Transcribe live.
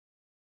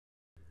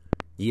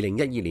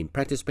2012年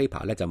practice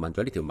paper 咧就問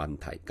咗呢條問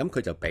題，咁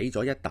佢就俾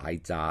咗一大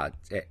紮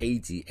A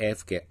至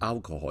F 嘅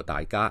alcohol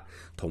大家，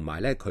同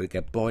埋咧佢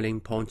嘅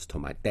boiling point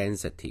同埋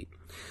density。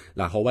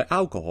嗱，何謂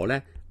alcohol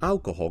咧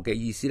 ？alcohol 嘅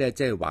意思咧，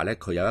即係話咧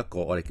佢有一個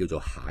我哋叫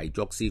做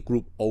hydroxy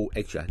group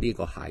OH 啊，呢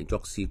個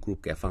hydroxy group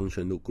嘅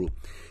functional group。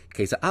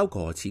其實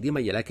alcohol 似啲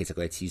乜嘢咧？其實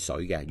佢係似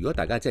水嘅。如果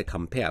大家即係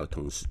compare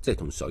同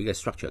水嘅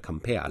structure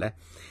compare 咧。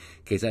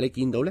其實你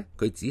見到咧，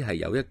佢只係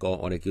有一個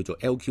我哋叫做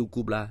LQ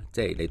group 啦，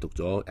即係你讀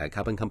咗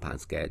carbon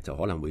compounds 嘅就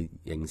可能會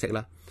認識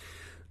啦。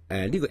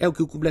呢個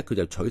LQ group 咧，佢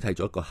就取替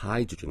咗一個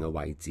hydrogen 嘅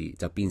位置，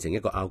就變成一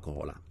個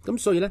alcohol 啦。咁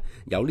所以咧，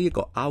有呢一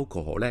個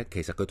alcohol 咧，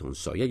其實佢同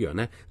水一樣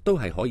咧，都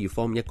係可以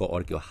form 一個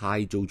我哋叫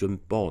hydrogen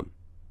bond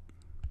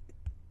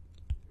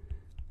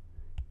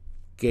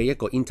嘅一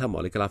個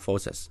intermolecular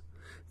forces。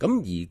咁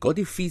而嗰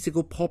啲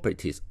physical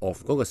properties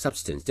of 嗰個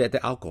substance， 即係啲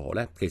alcohol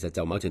咧，其實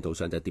就某程度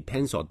上就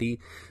depends on 啲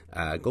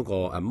嗰個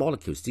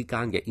molecules 之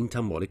間嘅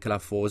intermolecular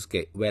force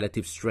嘅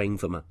relative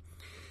strength 啊嘛。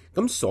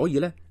咁所以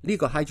咧，呢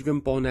個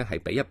hydrogen bond 咧係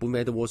比一般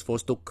van der Waals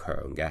force 都強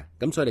嘅。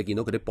咁所以你見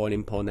到佢啲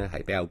boiling point 咧係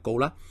比較高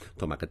啦，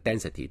同埋個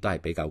density 都係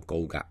比較高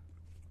㗎。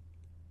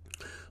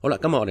好啦，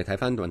今日我哋睇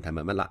翻問題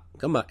問乜啦？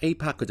咁啊 A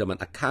part 佢就問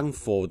account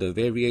for the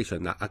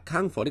variation 啦。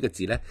account for 呢個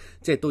字咧，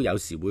即係都有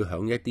時會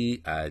響一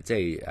啲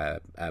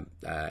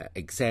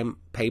exam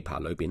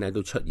paper 裏邊咧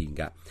都出現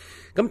㗎。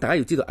咁大家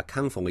要知道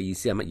account for 嘅意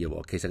思係乜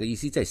嘢？其實嘅意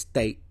思即係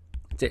state，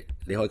 即係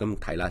你可以咁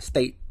睇啦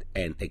 ，state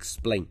and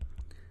explain，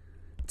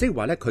 即係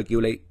話咧佢叫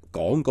你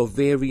講個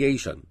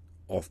variation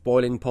of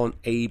boiling point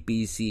A、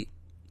B、C。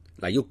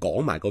嗱，要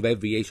講埋個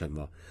variation，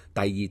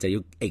 第二就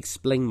要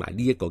explain 埋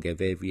呢一個嘅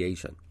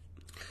variation。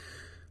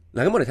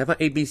嗱，咁我哋睇翻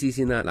A、B、C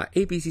先啦。嗱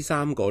A、B、C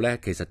三個咧，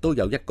其實都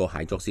有一個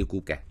hydroxy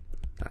group 嘅，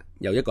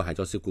有一個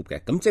hydroxy group 嘅。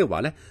咁即係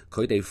話咧，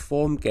佢哋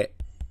form 嘅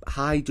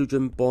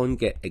hydrogen bond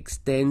嘅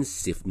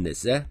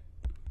extensiveness 咧，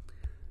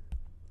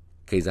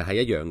其實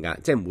係一樣㗎，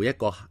即係每一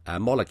個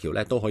molecule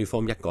咧都可以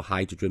form 一個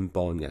hydrogen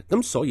bond 嘅。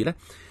咁所以咧，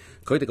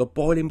佢哋個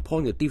boiling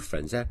point 嘅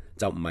difference 咧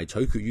就唔係取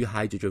決於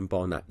hydrogen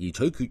bond 啦，而取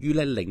決於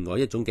咧另外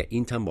一種嘅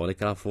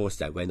intermolecular force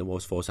就係 van der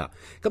Waals force。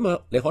咁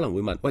啊，你可能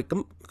會問，喂，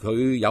咁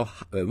佢有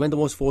van der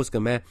Waals force嘅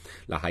咩？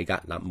嗱係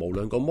㗎，嗱無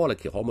論個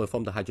molecule 可唔可以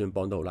form 到 hydrogen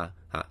bond 都好啦，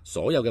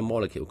所有嘅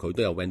molecule 佢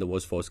都有 van der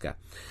Waals force 嘅。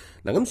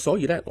嗱咁所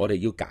以咧，我哋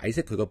要解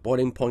釋佢個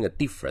boiling point 嘅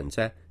difference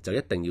咧，就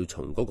一定要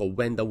從嗰個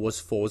van der Waals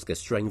force 嘅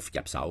strength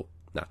入手。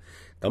嗱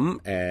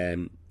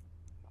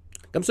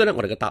咁所以咧，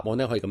我哋嘅答案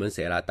咧可以咁樣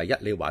寫啦。第一，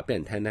你話俾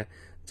人聽咧。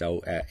就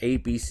A、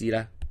B、C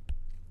咧，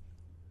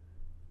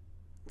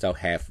就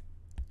have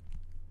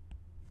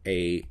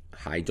a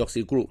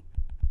hydroxy group，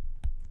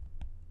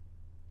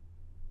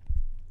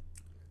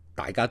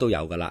 大家都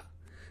有噶啦。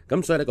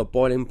咁所以呢個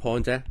boiling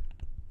point 咧，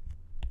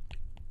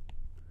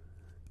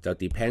就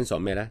depends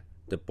on 咩咧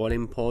 ？The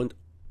boiling point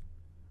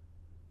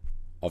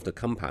of the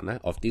compound 咧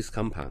 ，of this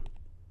compound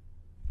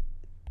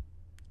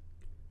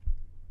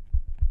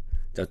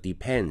就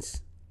depends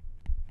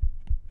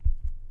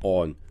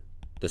on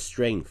the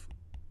strength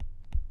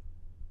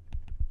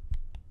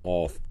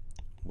of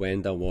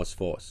van der Waals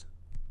force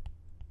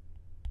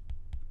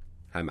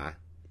係咪？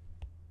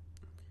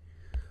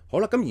好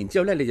啦，咁然之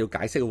後咧，你就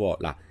解釋喎。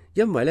嗱，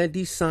因為咧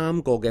呢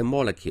三個嘅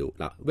molecule，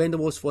 嗱 van der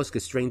Waals force 嘅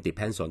strength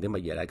depends on 啲乜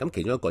嘢咧？咁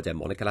其中一個就係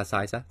molecular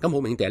size 啦。咁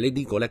好明顯地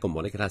呢個咧個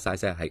molecular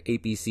size 咧係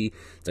A、B、C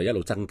就一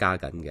路增加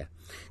緊嘅。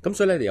咁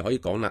所以咧你又可以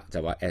講啦，就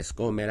話 as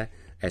嗰個咩咧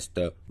 ？as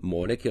the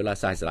molecular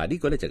size。嗱呢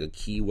個咧就係個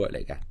keyword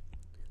嚟嘅。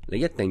你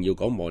一定要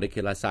講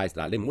molecular size。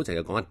嗱，你唔好淨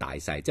係講緊大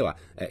細，即係話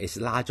is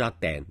larger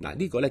than。嗱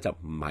呢個咧就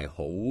唔係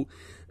好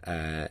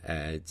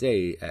即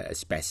係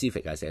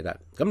specific 啊寫得。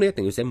咁你一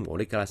定要寫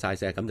molecular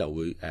size 咧，咁就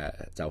會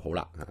就好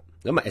啦嚇。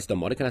咁啊 as the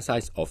molecular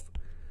size of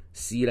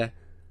C 咧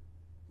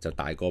就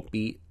大過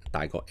B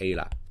大過 A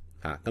啦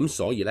嚇。咁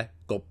所以咧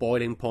個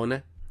boiling point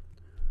咧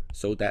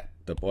so that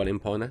the boiling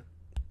point 咧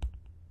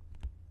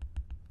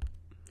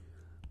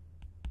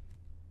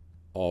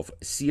of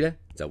C 咧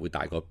就會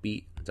大過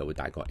B 就會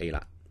大過 A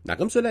啦。嗱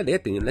咁所以咧，你一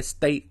定要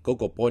state 嗰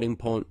個 boiling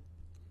point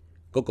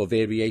嗰個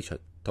variation，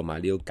 同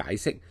埋你要解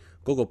釋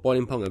嗰個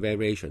boiling point 嘅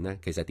variation 咧，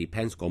其實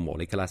depends 個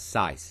molecular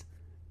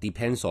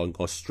size，depends on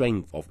個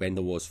strength of van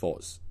der Waals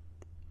force。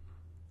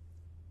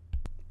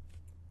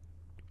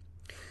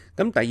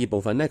咁第二部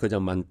分咧，佢就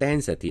問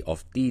density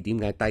of D 點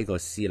解低過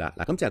C 啦？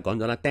嗱，咁就係講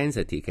咗啦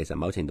 ，density 其實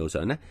某程度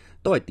上咧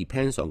都係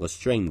depends on 個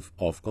strength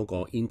of 嗰個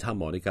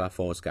intermolecular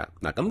force 㗎。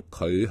嗱，咁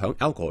佢喺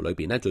alcohol 裏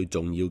邊咧最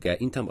重要嘅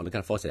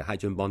intermolecular force 係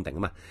hydrogen bonding 啊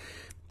嘛。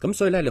咁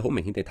所以咧，你好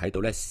明顯地睇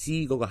到咧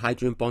C 嗰個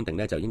hydrogen bonding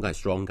咧就應該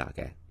係 stronger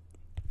嘅。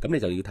咁你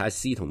就要睇下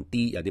C 同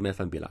D 有啲咩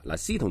分別啦。嗱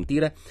 ，C 同 D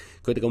咧，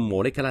佢哋個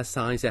molecular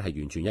size 係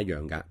完全一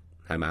樣㗎，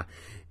係嘛？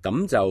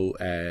咁就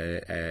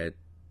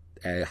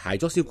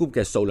hydroxy group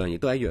嘅數量亦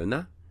都係一樣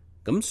啦。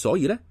咁所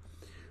以咧，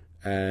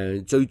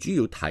最主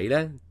要睇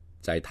咧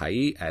就係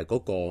睇嗰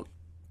個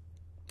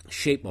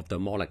shape of the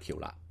molecule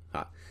啦，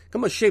嚇。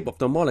咁啊 shape of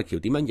the molecule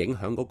點樣影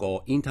響嗰個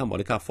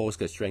intermolecular force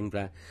嘅 strength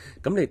咧？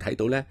咁你睇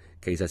到咧，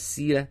其實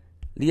C 咧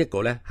呢一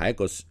個咧係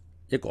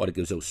一個我哋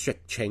叫做 straight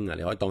chain 啊，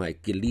你可以當係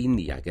叫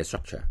linear 嘅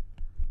structure。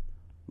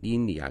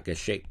linear 嘅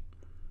shape。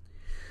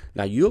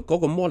嗱，如果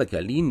嗰個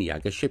molecule 係 linear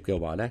嘅 shape 嘅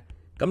話咧，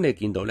咁你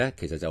見到咧，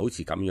其實就好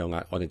似咁樣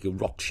啊，我哋叫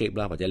rock shape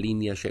啦，或者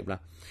linear shape 啦。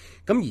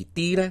咁而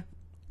D 咧，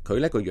佢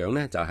咧個樣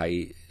咧就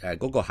係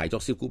嗰個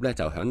hydroxyl group 咧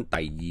就喺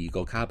第二個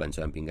carbon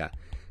上邊嘅，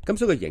咁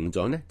所以個形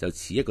狀咧就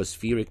似一個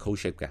spherical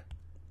shape 嘅。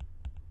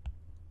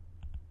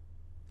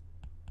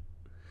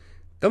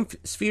咁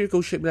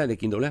spherical shape 咧，你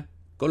見到咧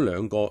嗰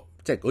兩個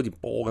即係好似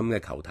波咁嘅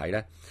球體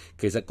咧，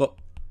其實個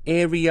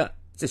area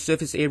即係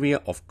surface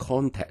area of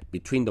contact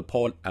between the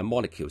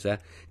molecules 咧，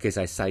其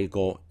實係細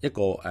過一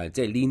個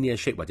即係 linear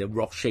shape 或者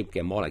rock shape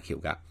嘅 molecule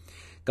㗎。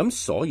咁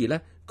所以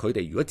咧，佢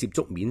哋如果接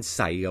觸面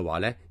細嘅話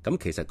咧，咁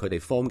其實佢哋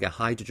form 嘅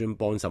hydrogen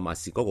bond 甚至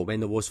是嗰個 van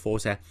der Waals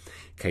force 咧，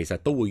其實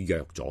都會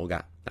弱咗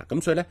㗎。嗱，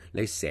咁所以咧，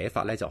你寫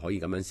法咧就可以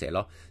咁樣寫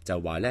咯，就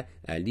話咧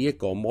呢一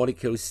個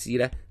molecule C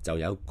咧就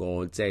有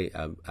個即係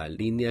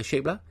linear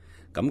shape 啦。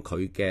咁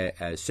佢嘅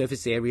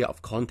surface area of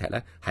contact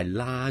咧係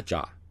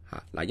larger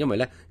嚇。嗱，因為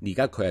咧而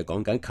家佢係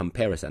講緊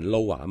comparison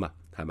lower 啊嘛。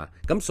係嘛？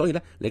咁所以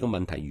咧，你個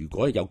問題如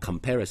果有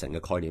comparison 嘅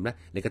概念咧，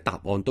你嘅答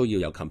案都要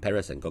有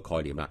comparison 個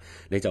概念啦。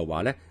你就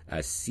話咧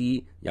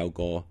C 有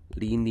個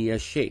linear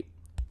shape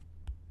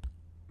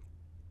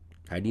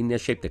係 linear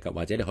shaped 嘅，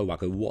或者你可以話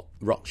佢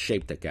rock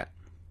shaped 嘅。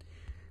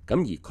咁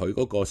而佢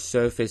嗰個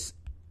surface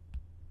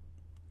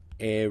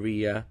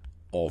area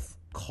of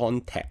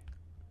contact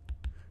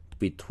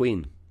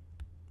between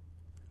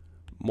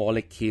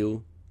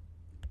molecule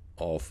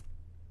of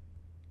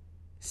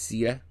C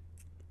咧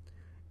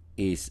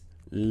is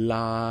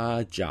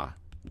larger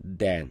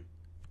than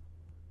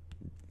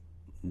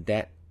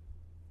that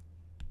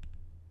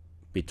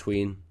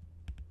between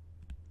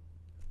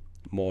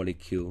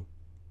molecule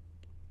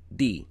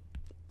D。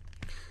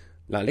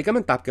嗱，你咁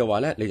樣答嘅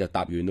話咧，你就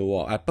答完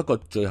咯喎。不過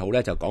最後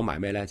咧就講埋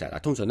咩咧？就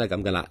通常都係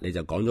咁噶啦。你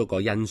就講咗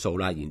個因素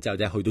啦，然之後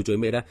去到最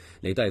尾咧，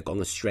你都係講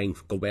個 strength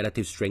個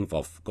relative strength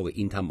of 嗰個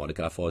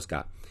intermolecular force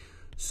㗎。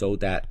So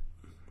that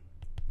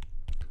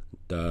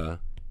the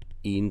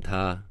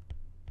intermolecular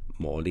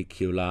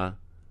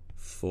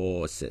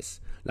forces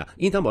嗱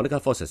intermolecular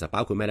forces 就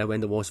包括咩咧 van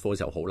der Waals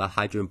force 又好啦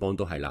hydrogen bond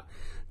都係啦，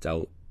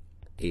就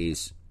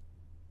is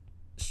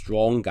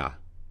stronger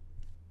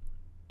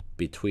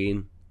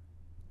between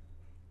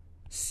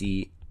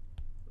C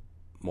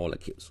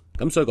molecules，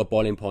 咁所以個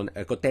boiling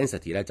point 個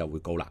density 咧就會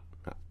高啦。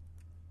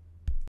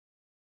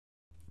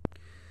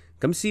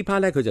咁 C part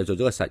咧佢就做咗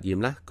個實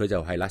驗啦，佢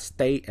就係啦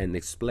state and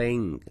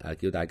explain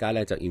叫大家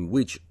咧就 in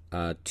which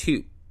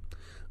tube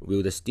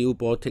will the steel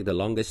ball take the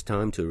longest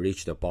time to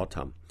reach the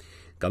bottom。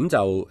咁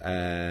就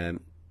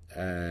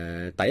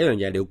第一樣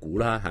嘢你要估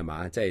啦，係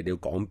嘛？即係你要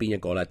講邊一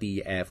個啦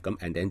D、E、F 咁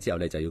and then 之後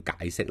你就要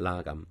解釋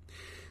啦咁。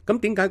咁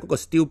點解嗰個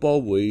steel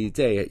ball 會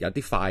即係有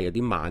啲快有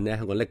啲慢咧？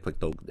喺個 liquid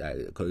度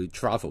佢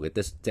travel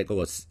嘅即係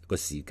嗰個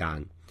時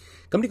間。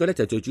咁呢個咧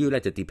就最主要咧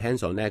就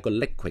depends on 咧個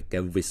liquid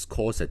嘅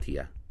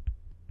viscosity 啊，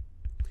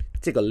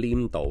即係個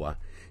黏度啊。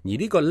而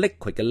呢個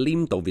liquid 嘅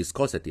黏度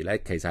viscosity 咧，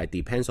其實係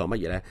depends on 乜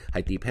嘢咧？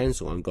係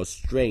depends on 個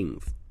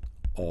strength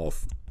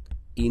of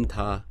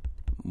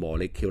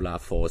intermolecular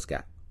force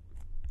嘅。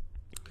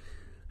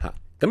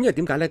咁因為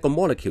點解咧？個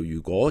molecule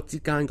如果之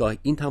間個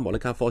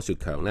intermolecular force 越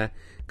強咧，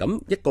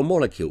咁一個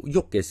molecule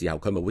喐嘅時候，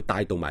佢咪會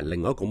帶動埋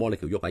另外一個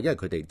molecule 喐啊？因為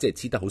佢哋即係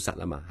黐得好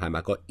實啊嘛，係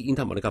咪？個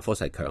intermolecular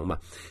force 係強啊嘛，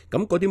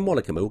咁嗰啲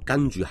molecule 咪會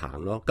跟住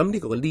行咯。咁呢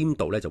個嘅黏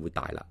度咧就會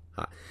大啦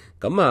嚇。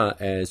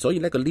咁所以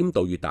咧個黏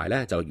度越大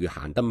咧就越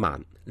行得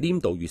慢，黏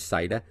度越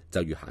細咧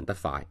就越行得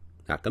快。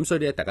咁所以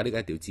咧，大家呢個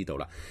一定要知道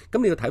啦。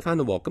咁你要睇翻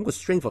咯，咁個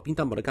strength of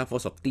intermolecular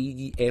force of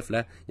D、E、F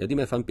咧有啲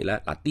咩分別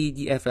咧？嗱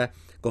D、E、F 咧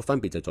個分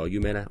別就在於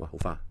咩咧？哇，好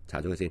花，查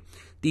咗佢先。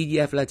D、E、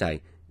F 咧就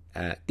係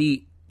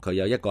D 佢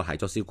有一個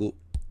hydroxyl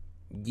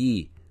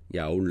group，E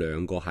有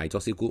2個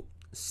hydroxyl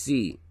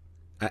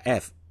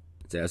group，F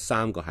就有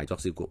3個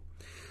hydroxyl group。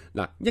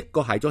嗱，一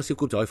個 hydroxyl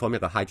group 就可以 form 一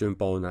個 hydrogen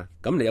bond 啦。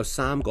咁你有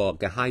3個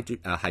嘅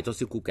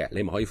hydroxyl group 嘅，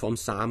你咪可以 form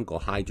 3個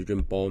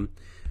hydrogen bond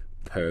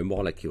per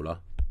molecule 咯。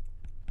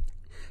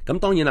咁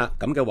當然啦，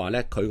咁嘅話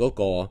咧，佢嗰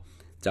個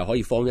就可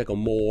以 form 一個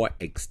more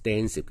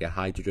extensive 嘅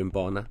hydrogen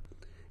bond 啦。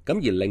咁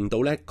而令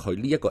到咧佢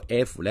呢一個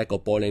F 咧個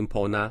boiling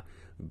point 啦、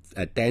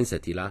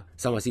density 啦，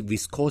甚至是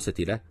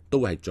viscosity 咧都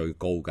係最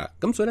高㗎。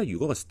咁所以咧，如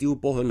果個 steel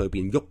ball 喺裏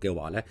邊喐嘅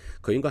話咧，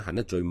佢應該行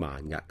得最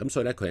慢㗎。咁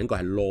所以咧，佢應該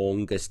係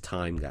longest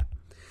time 㗎。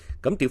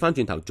咁調翻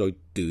轉頭最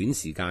短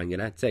時間嘅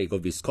咧，即係個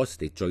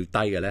viscosity 最低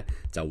嘅咧，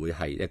就會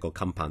係一個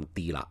compound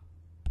D 啦。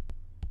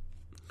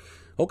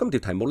好，今條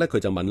題目咧佢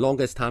就問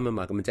longest time 啊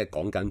嘛，咁即係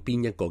講緊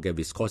邊一個嘅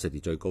viscosity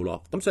最高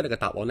咯。咁所以你嘅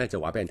答案咧就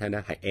話俾人聽咧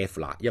係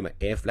F 啦，因為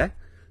F 咧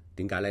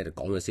點解咧就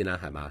講咗先啦，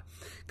係嘛？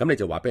咁你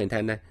就話俾人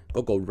聽咧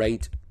嗰個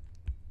rate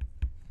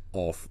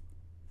of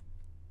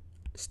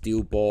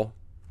steel ball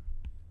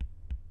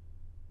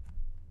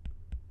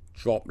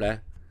drop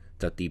咧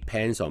就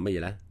depends on 乜嘢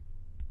咧？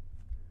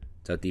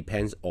就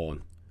depends on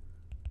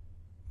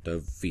the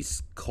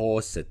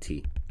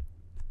viscosity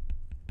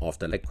of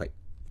the liquid。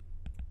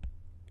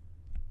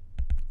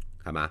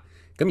係嘛？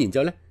咁然之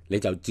後咧，你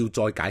就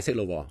照再解釋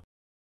咯。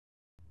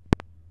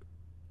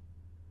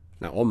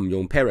嗱，我唔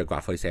用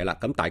paragraph 去寫啦，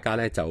咁大家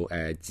咧就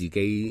自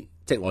己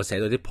即係我寫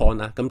咗啲 point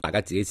啦，咁大家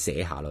自己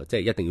寫下咯，即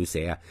係一定要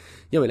寫啊，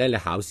因為咧你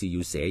考試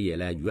要寫嘢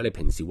咧，如果你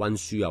平時温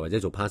書啊或者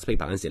做 past paper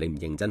嗰陣時你唔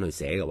認真去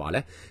寫嘅話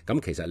咧，咁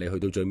其實你去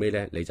到最尾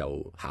咧你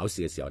就考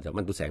試嘅時候就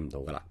乜都寫唔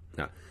到噶啦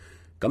啊！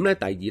咁咧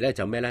第二咧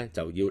就咩咧？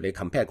就要你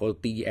compare 嗰個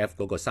D、F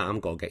嗰個3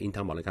個嘅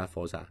intermolecular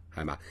force 啊，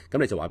係嘛？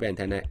咁你就話俾人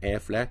聽咧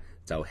 ，F 咧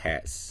就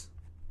has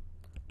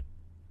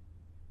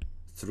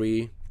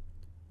 3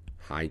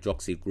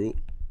 hydroxy group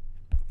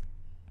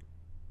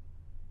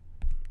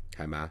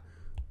係嘛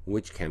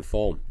 ，which can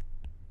form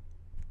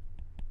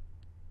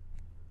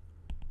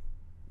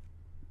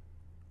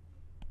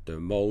the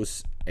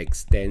most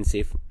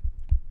extensive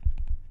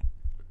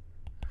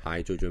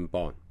hydrogen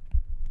bond。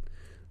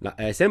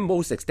嗱寫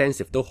most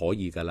extensive 都可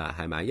以㗎啦，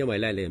係咪？因為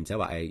咧你唔使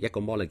話一個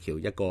molecule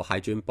一個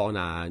hydrogen bond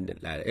啊，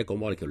一個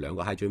molecule 兩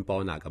個 hydrogen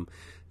bond 啊咁，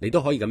你都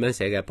可以咁樣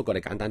寫嘅。不過你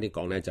簡單啲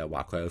講咧，就係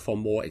話佢係 form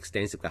more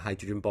extensive 嘅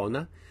hydrogen bond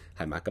啦，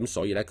係咪？咁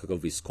所以咧佢個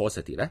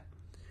viscosity 咧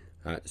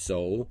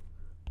so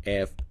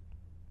F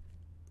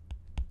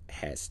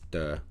has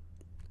the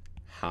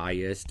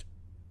highest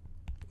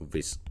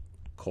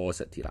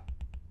viscosity 啦。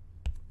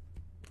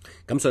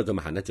咁所以佢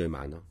咪行得最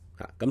慢咯。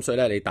咁所以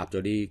咧你答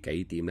咗呢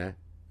幾點咧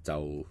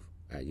就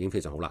已經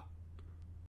非常好啦。